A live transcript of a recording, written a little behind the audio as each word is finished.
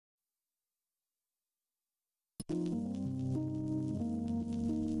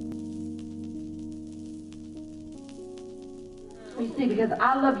You see, because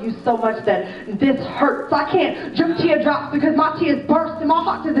I love you so much that this hurts. I can't drip teardrops because my tears burst and my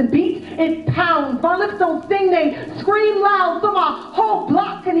heart doesn't beat, it pounds. My lips don't sing, they scream loud so my whole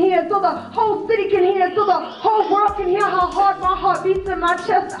block can hear, so the whole city can hear, so the whole world can hear how hard my heart beats in my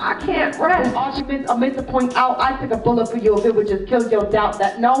chest. I can't rest. Arguments are meant to point out I took a bullet for you if it would just kill your doubt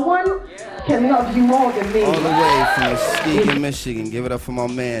that no one can love you more than me. All the way from Muskegon, Michigan. Give it up for my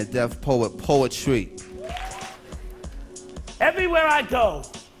man, Deaf Poet, Poetry. Everywhere I go,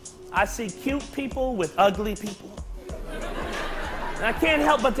 I see cute people with ugly people. And I can't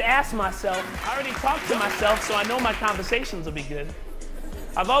help but to ask myself, I already talked to myself, so I know my conversations will be good.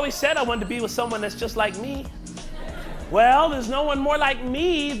 I've always said I wanted to be with someone that's just like me. Well, there's no one more like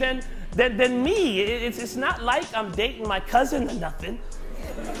me than me. It's not like I'm dating my cousin or nothing.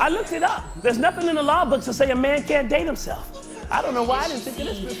 I looked it up. There's nothing in the law books to say a man can't date himself. I don't know why I didn't think of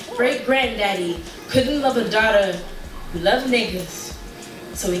this before. Great granddaddy couldn't love a daughter who loved niggas.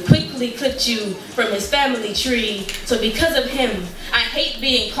 So he quickly clipped you from his family tree. So because of him, I hate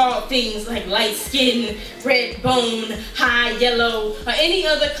being called things like light skin, red bone, high yellow, or any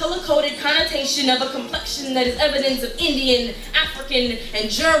other color-coded connotation of a complexion that is evidence of Indian, African, and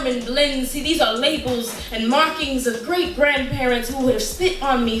German blends. See, these are labels and markings of great-grandparents who would have spit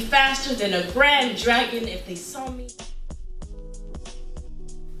on me faster than a grand dragon if they saw me.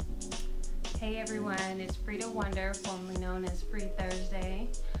 Hey everyone, it's Frida Wonder, formerly known as Free Thursday.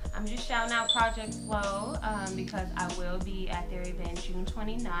 I'm just shouting out Project Flow because I will be at their event June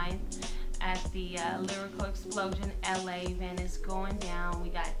 29th at the Lyrical Explosion LA event. Is going down. We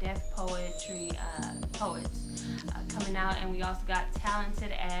got deaf poetry poets coming out, and we also got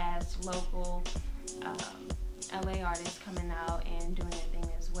talented ass local LA artists coming out and doing their thing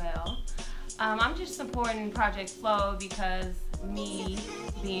as well. I'm just supporting Project Flow because me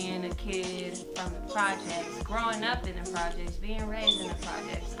being a kid from the projects, growing up in the projects, being raised in the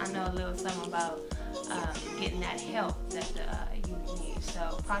projects, I know a little something about getting that help that the youth need.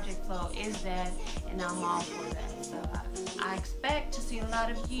 So Project Flow is that, and I'm all for that. So I expect to see a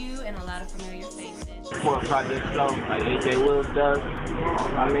lot of you and a lot of familiar faces. For Project Flow, like AJ Wills does,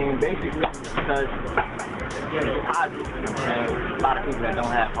 I mean, basically because it's positive, you know what I'm saying? A lot of people that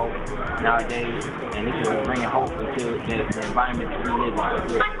don't have hope nowadays, and this is bringing hope into the environment that we live in.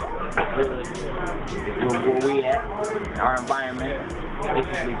 Where we at, our environment,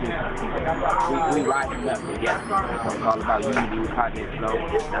 basically just, we rising up together. So it's all about unity with Project Flow. I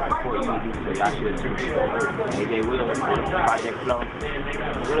support unity, so y'all should too. AJ Wills, Project Flow.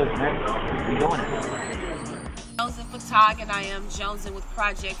 Wills, man, we doing it. Jonesing for Tog, and I am Jonesing with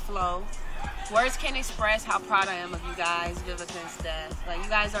Project Flow. Words can't express how proud I am of you guys, Vivica and Steph. Like, you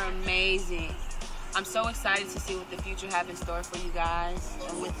guys are amazing. I'm so excited to see what the future have in store for you guys.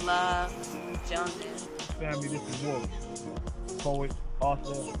 And with love, Jonesing. Family, this is Wolf. Poet,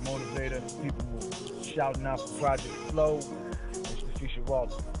 author, motivator, people shouting out for Project Flow. It's the future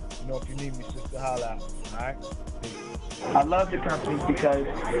Walter. You know, if you need me, sister, holla out. All right? Peace. I love the company because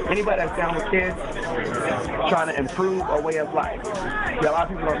anybody that's down with kids trying to improve a way of life. See, a lot of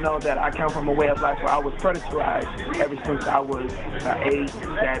people don't know that I come from a way of life where I was predatorized ever since I was 8,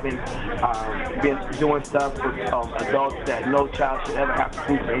 7, been doing stuff with adults that no child should ever have to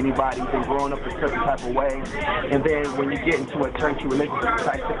do for anybody, been growing up a certain type of way. And then when you get into a turnkey relationship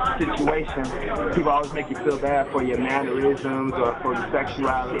type situation, people always make you feel bad for your mannerisms or for your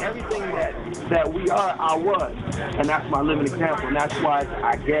sexuality. Everything that we are, I was. And that's my living example, and that's why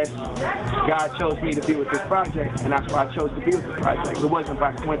I guess God chose me to be with this project, and that's why I chose to be with the project. It wasn't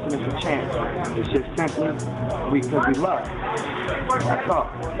by coincidence or chance. It's just simply because we love. That's all.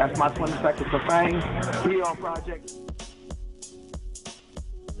 That's my 20 seconds of fame. Be on Project.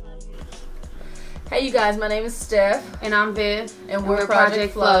 Hey you guys, my name is Steph. And I'm Viv. And we're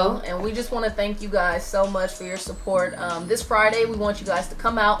Project Flow. And we just want to thank you guys so much for your support. This Friday, we want you guys to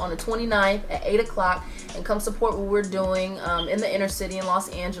come out on the 29th at 8 o'clock and come support what we're doing in the inner city in Los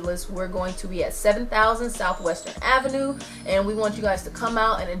Angeles. We're going to be at 7000 Southwestern Avenue. And we want you guys to come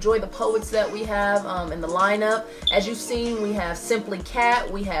out and enjoy the poets that we have in the lineup. As you've seen, we have Simply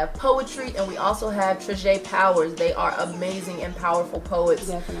Cat, we have Poetry, and we also have Trejay Powers. They are amazing and powerful poets.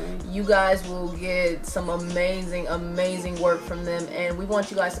 Definitely. You guys will get some amazing work from them, and we want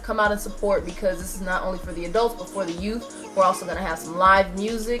you guys to come out and support because this is not only for the adults but for the youth, We're also going to have some live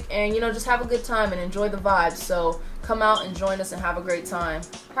music and, you know, just have a good time and enjoy the vibes. So come out and join us and have a great time.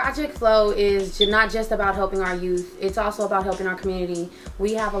 Project Flow is not just about helping our youth. It's also about helping our community.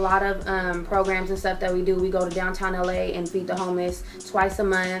 We have a lot of programs and stuff that we do. We go to downtown LA and feed the homeless twice a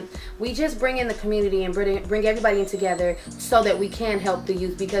month. We just bring in the community and bring everybody in together so that we can help the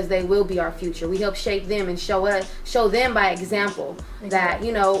youth, because they will be our future. We help shape them and show them by example that,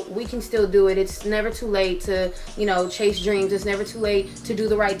 you know, we can still do it. It's never too late to, you know, chase dreams. It's never too late to do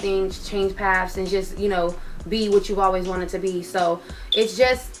the right things, change paths, and just, you know, be what you've always wanted to be. So it's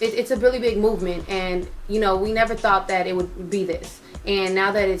just it's a really big movement, and you know, we never thought that it would be this, and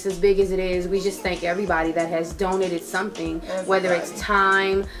now that it's as big as it is, we just thank everybody that has donated something, whether it's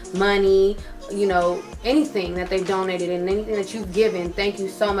time, money, you know, anything that they've donated, and anything that you've given. Thank you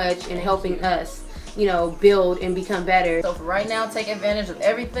so much in helping us, you know, build and become better. So for right now, take advantage of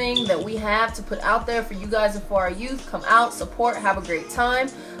everything that we have to put out there for you guys and for our youth. Come out, support, have a great time.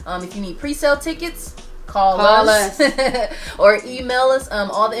 If you need pre-sale tickets, call us. Or email us.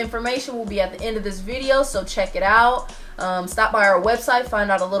 All the information will be at the end of this video, so check it out. Stop by our website,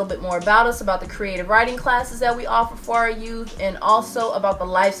 find out a little bit more about us, about the creative writing classes that we offer for our youth, and also about the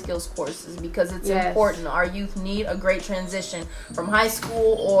life skills courses, because it's important. Our youth need a great transition from high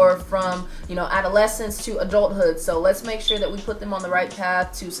school or from, you know, adolescence to adulthood. So let's make sure that we put them on the right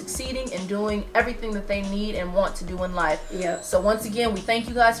path to succeeding and doing everything that they need and want to do in life. So once again, we thank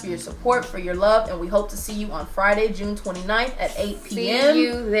you guys for your support, for your love, and we hope to see you on Friday, June 29th at 8 p.m. See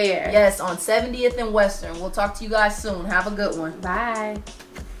you there. Yes, on 70th and Western. We'll talk to you guys soon. Have a good one. Bye.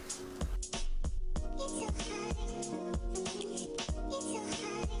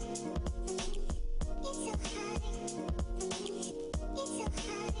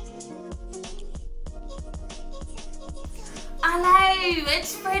 Hello,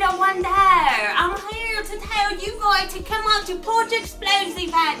 it's Frida Wonder. I'm here to tell you guys to come out to Project Flow's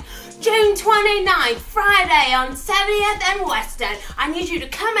event June 29th, Friday on 70th and Western. I need you to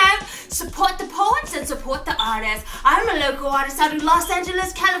come out, support the poets and support the artists. I'm a local artist out of Los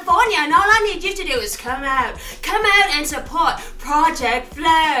Angeles, California, and all I need you to do is come out and support Project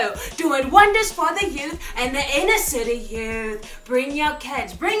Flow, doing wonders for the youth and the inner city youth. Bring your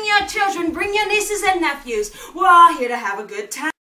kids, bring your children, bring your nieces and nephews. We're all here to have a good time.